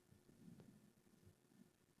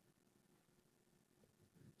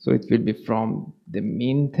 So it will be from the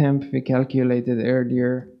min temp we calculated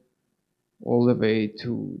earlier all the way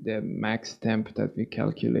to the max temp that we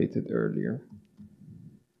calculated earlier.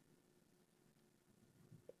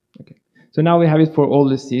 Okay, so now we have it for all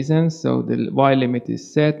the seasons. So the y limit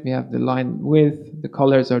is set, we have the line width, the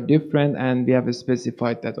colors are different, and we have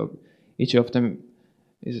specified that each of them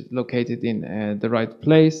is located in the right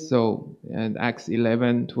place. So and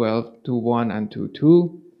x11, 12, 21, and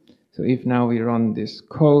 22. So if now we run this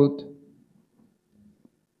code,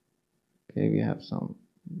 okay, we have some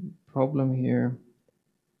problem here.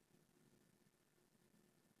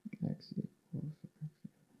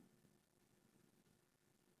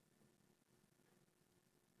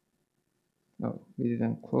 Oh, we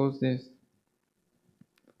didn't close this,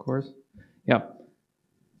 of course. Yeah.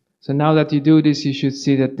 So now that you do this, you should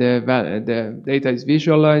see that the data is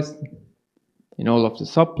visualized in all of the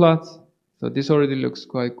subplots. So this already looks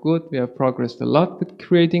quite good. We have progressed a lot with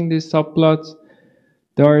creating these subplots.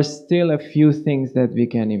 There are still a few things that we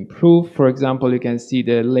can improve. For example, you can see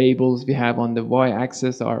the labels we have on the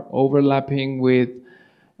y-axis are overlapping with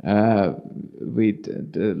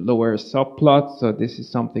the lower subplot. So this is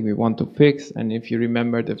something we want to fix. And if you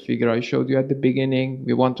remember the figure I showed you at the beginning,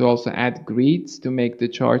 we want to also add grids to make the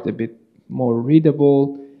chart a bit more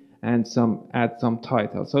readable and add some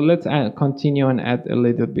title. So let's continue and add a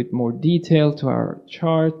little bit more detail to our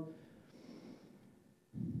chart.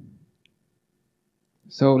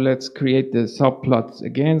 So let's create the subplots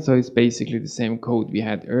again. So it's basically the same code we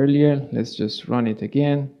had earlier. Let's just run it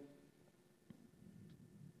again.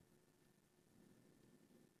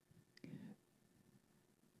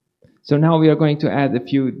 So now we are going to add a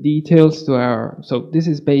few details to our, so this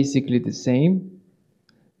is basically the same.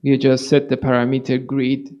 We just set the parameter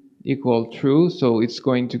grid equal true. So it's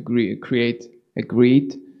going to create a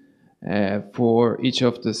grid for each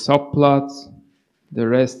of the subplots. The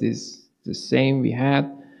rest is the same we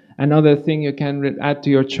had. Another thing you can add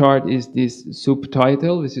to your chart is this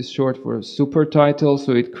subtitle. This is short for super title,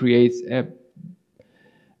 so it creates a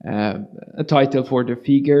title for the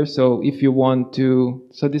figure. So if you want to,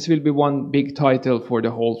 so this will be one big title for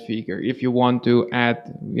the whole figure. If you want to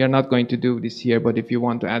add, we are not going to do this here, but if you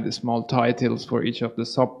want to add the small titles for each of the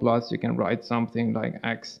subplots, you can write something like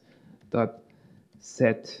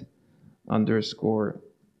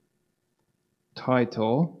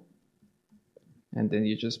x.set_title. And then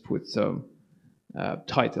you just put some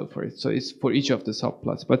title for it. So it's for each of the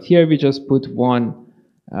subplots. But here we just put one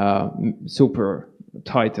super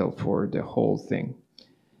title for the whole thing.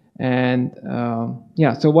 And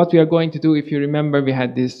yeah, so what we are going to do, if you remember, we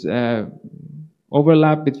had this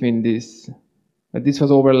overlap between this. This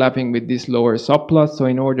was overlapping with this lower subplot. So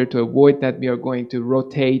in order to avoid that, we are going to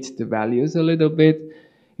rotate the values a little bit.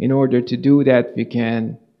 In order to do that, we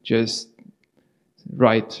can just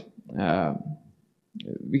write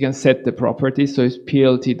we can set the properties. So it's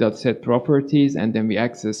plt.setProperties, and then we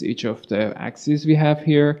access each of the axes we have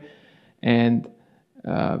here, and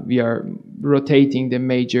we are rotating the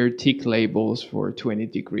major tick labels for 20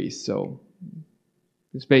 degrees. So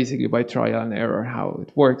it's basically by trial and error how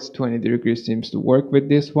it works. 20 degrees seems to work with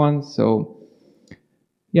this one. So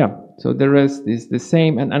yeah, so the rest is the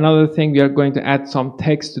same. And another thing, we are going to add some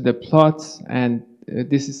text to the plots, and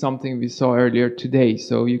this is something we saw earlier today.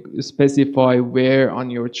 So you specify where on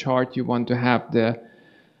your chart you want to have the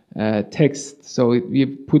text. So we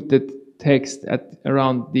put the text at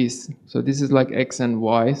around this. So this is like X and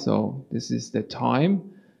Y. So this is the time,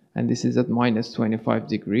 and this is at -25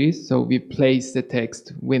 degrees. So we place the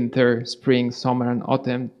text winter, spring, summer, and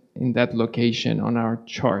autumn in that location on our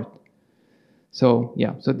chart. So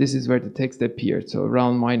yeah, so this is where the text appeared. So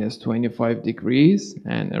around -25 degrees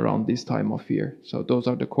and around this time of year. So those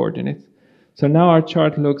are the coordinates. So now our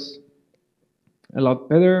chart looks a lot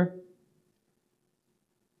better.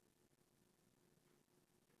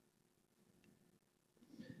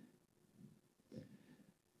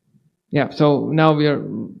 Yeah, so now we are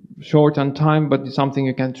short on time, but something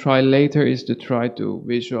you can try later is to try to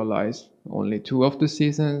visualize only 2 of the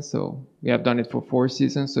seasons. So we have done it for 4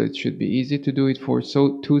 seasons, so it should be easy to do it for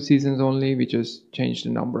 2 seasons only. We just change the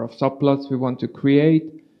number of subplots we want to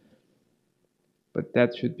create, but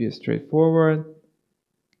that should be straightforward.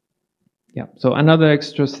 Yeah, so another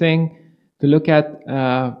extra thing to look at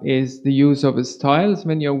is the use of styles.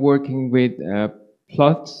 When you're working with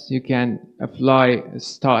plots, you can apply a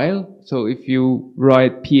style. So if you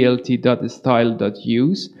write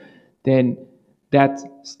plt.style.use, then that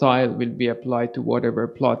style will be applied to whatever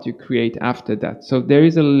plot you create after that. So there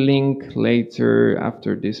is a link later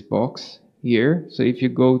after this box here. So if you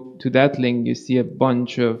go to that link, you see a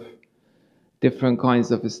bunch of different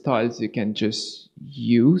kinds of styles you can just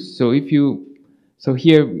use. So if you, so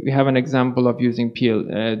here we have an example of using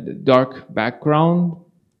dark background.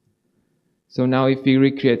 So now if we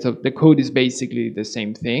recreate, so the code is basically the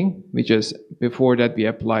same thing. We just, before that we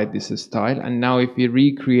applied this style. And now if we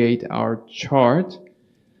recreate our chart,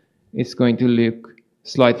 it's going to look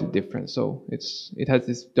slightly different. So it has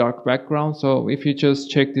this dark background. So if you just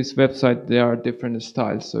check this website, there are different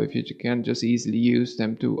styles. So if you can just easily use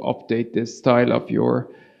them to update the style of your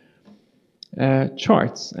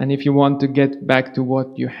charts. And if you want to get back to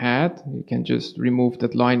what you had, you can just remove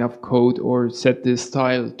that line of code or set this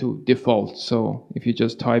style to default. So if you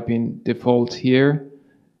just type in default here,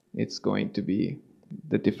 it's going to be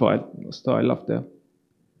the default style of the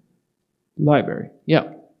library.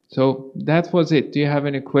 Yeah, so that was it. Do you have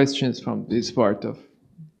any questions from this part of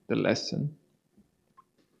the lesson?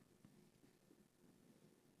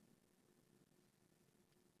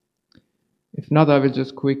 If not, I will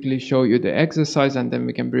just quickly show you the exercise and then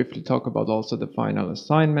we can briefly talk about also the final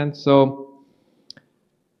assignment. So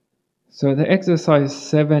the exercise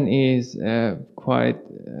 7 is quite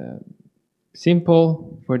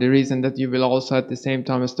simple for the reason that you will also at the same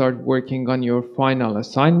time start working on your final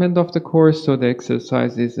assignment of the course. So the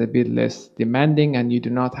exercise is a bit less demanding and you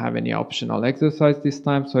do not have any optional exercise this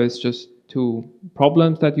time. So it's just 2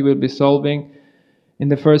 problems that you will be solving. In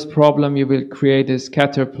the first problem, you will create a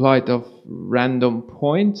scatter plot of random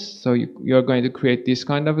points. So you're going to create this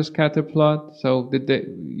kind of a scatter plot. So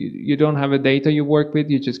you don't have a data you work with,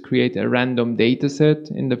 you just create a random data set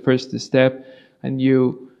in the first step, and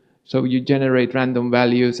so you generate random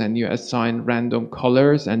values and you assign random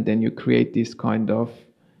colors, and then you create this kind of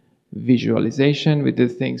visualization with the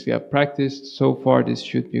things we have practiced so far. This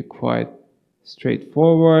should be quite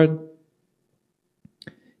straightforward.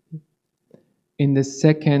 In the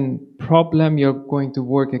second problem, you're going to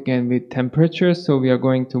work again with temperatures. So we are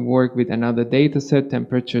going to work with another data set,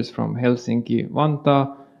 temperatures from Helsinki,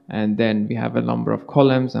 Vantaa, and then we have a number of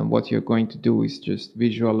columns, and what you're going to do is just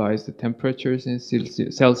visualize the temperatures in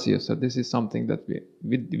Celsius. So this is something that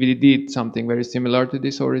we did something very similar to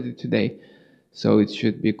this already today. So it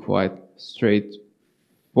should be quite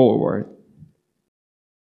straightforward.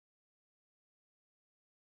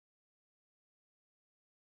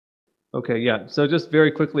 Okay, yeah, so just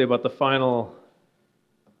very quickly about the final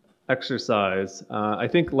exercise. I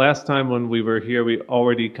think last time when we were here, we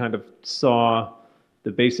already kind of saw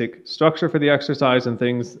the basic structure for the exercise and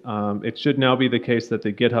things. It should now be the case that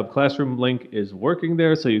the GitHub Classroom link is working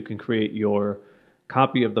there, so you can create your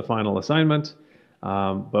copy of the final assignment,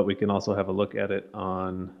 but we can also have a look at it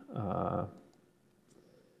on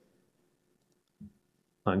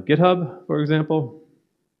GitHub, for example.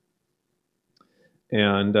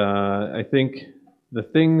 And I think the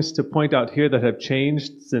things to point out here that have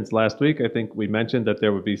changed since last week, I think we mentioned that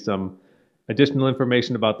there would be some additional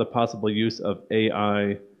information about the possible use of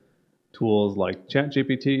AI tools like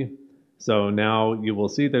ChatGPT. So now you will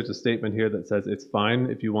see there's a statement here that says it's fine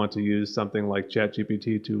if you want to use something like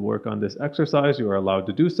ChatGPT to work on this exercise, you are allowed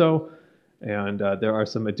to do so. And there are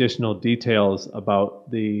some additional details about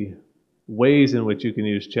the ways in which you can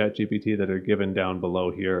use ChatGPT that are given down below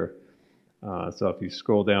here. So if you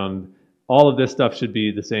scroll down, all of this stuff should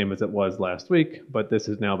be the same as it was last week, but this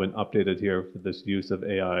has now been updated here for this use of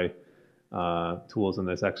AI tools in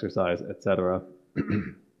this exercise, etc.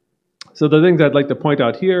 So the things I'd like to point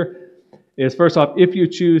out here is, first off, if you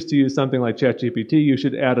choose to use something like ChatGPT, you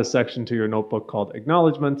should add a section to your notebook called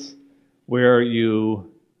Acknowledgements, where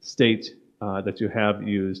you state that you have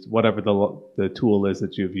used whatever the tool is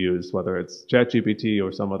that you've used, whether it's ChatGPT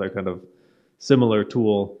or some other kind of similar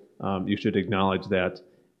tool. You should acknowledge that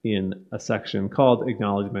in a section called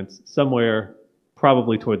Acknowledgements somewhere,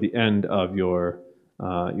 probably toward the end of your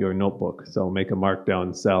notebook. So make a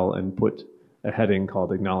markdown cell and put a heading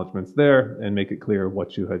called Acknowledgements there and make it clear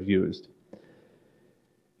what you have used.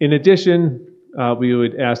 In addition, we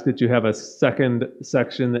would ask that you have a second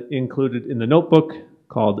section included in the notebook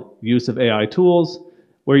called Use of AI Tools,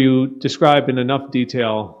 where you describe in enough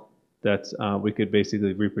detail that we could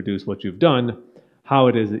basically reproduce what you've done, how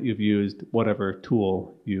it is that you've used whatever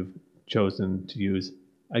tool you've chosen to use,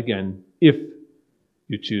 again, if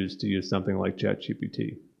you choose to use something like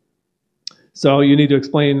ChatGPT. So you need to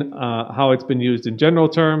explain how it's been used in general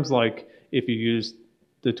terms, like if you use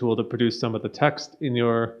the tool to produce some of the text in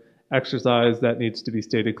your exercise, that needs to be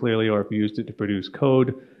stated clearly, or if you used it to produce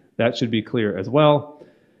code, that should be clear as well.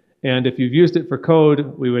 And if you've used it for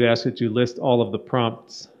code, we would ask that you list all of the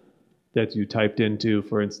prompts that you typed into,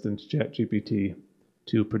 for instance, ChatGPT,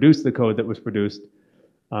 to produce the code that was produced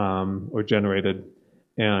or generated.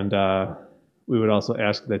 And we would also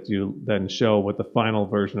ask that you then show what the final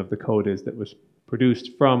version of the code is that was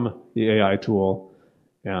produced from the AI tool.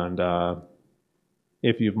 And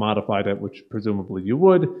if you've modified it, which presumably you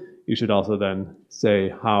would, you should also then say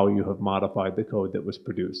how you have modified the code that was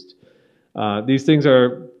produced. These things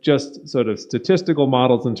are just sort of statistical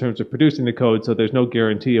models in terms of producing the code, so there's no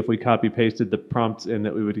guarantee if we copy-pasted the prompts in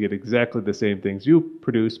that we would get exactly the same things you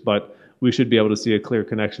produce, but we should be able to see a clear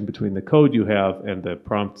connection between the code you have and the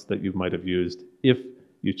prompts that you might have used if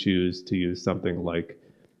you choose to use something like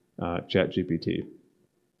ChatGPT.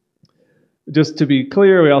 Just to be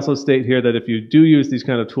clear, we also state here that if you do use these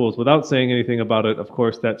kind of tools without saying anything about it, of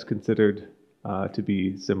course, that's considered to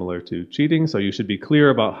be similar to cheating. So you should be clear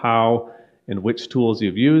about how and which tools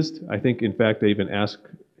you've used. I think, in fact, they even ask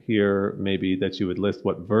here maybe that you would list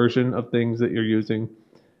what version of things that you're using.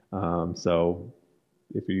 So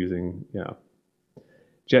if you're using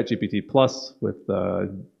ChatGPT Plus with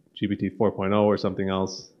GPT 4.0 or something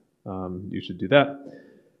else, you should do that.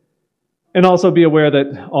 And also be aware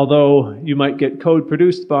that although you might get code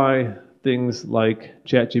produced by things like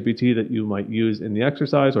ChatGPT that you might use in the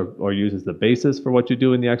exercise or use as the basis for what you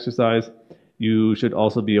do in the exercise, you should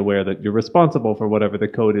also be aware that you're responsible for whatever the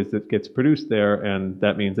code is that gets produced there, and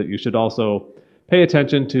that means that you should also pay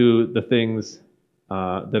attention to the things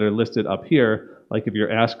that are listed up here. Like if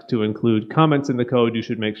you're asked to include comments in the code, you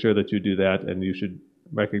should make sure that you do that, and you should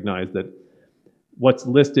recognize that what's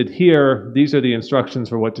listed here, these are the instructions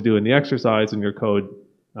for what to do in the exercise in your code,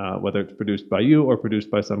 whether it's produced by you or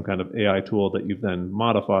produced by some kind of AI tool that you've then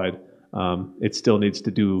modified. It still needs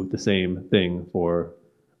to do the same thing for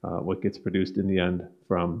what gets produced in the end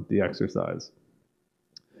from the exercise.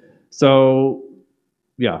 So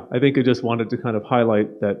yeah, I think I just wanted to kind of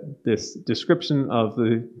highlight that this description of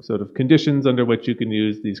the sort of conditions under which you can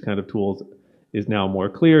use these kind of tools is now more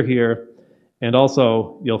clear here. And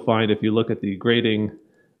also, you'll find if you look at the grading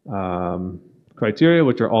criteria,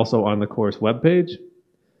 which are also on the course webpage,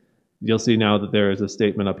 you'll see now that there is a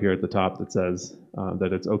statement up here at the top that says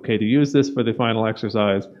that it's okay to use this for the final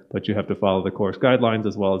exercise, but you have to follow the course guidelines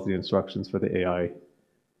as well as the instructions for the AI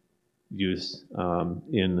use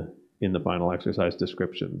in the final exercise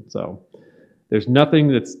description. So there's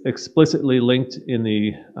nothing that's explicitly linked in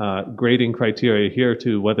the grading criteria here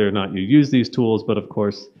to whether or not you use these tools, but of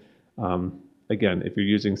course, again, if you're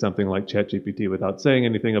using something like ChatGPT without saying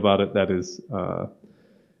anything about it, that is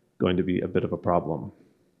going to be a bit of a problem.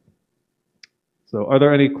 So are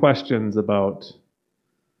there any questions about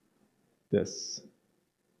this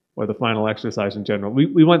or the final exercise in general?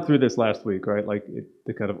 We went through this last week, right? Like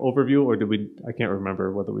the kind of overview, or did we, I can't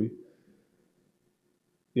remember whether we,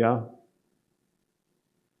 yeah?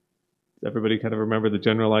 Does everybody kind of remember the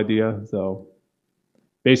general idea? So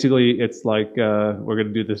basically it's like we're going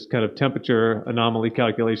to do this kind of temperature anomaly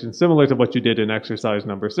calculation similar to what you did in exercise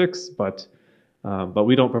number 6, but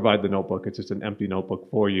we don't provide the notebook. It's just an empty notebook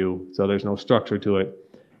for you, so there's no structure to it,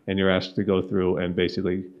 and you're asked to go through and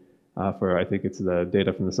basically, for I think it's the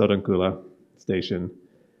data from the Sodankylä station,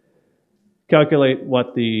 calculate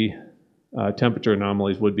what the temperature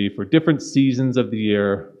anomalies would be for different seasons of the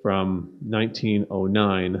year from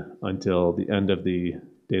 1909 until the end of the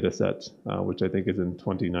data set, which I think is in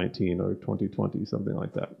 2019 or 2020, something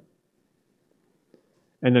like that.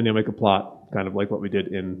 And then you'll make a plot, kind of like what we did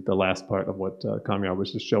in the last part of what Kamyar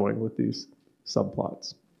was just showing with these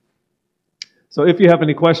subplots. So if you have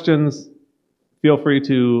any questions, feel free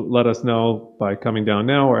to let us know by coming down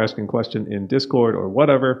now or asking a question in Discord or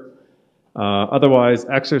whatever. Otherwise,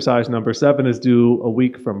 exercise number 7 is due a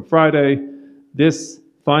week from Friday. This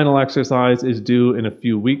final exercise is due in a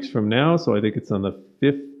few weeks from now, so I think it's on the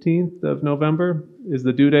 15th of November is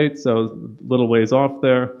the due date, so a little ways off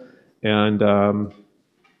there. And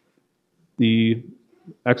the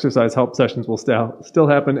exercise help sessions will still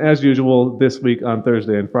happen as usual this week on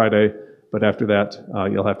Thursday and Friday, but after that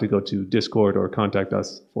you'll have to go to Discord or contact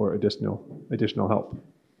us for additional help.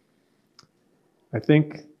 I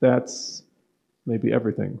think that's maybe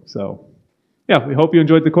everything. So yeah, we hope you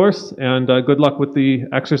enjoyed the course, and good luck with the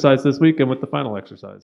exercise this week and with the final exercise.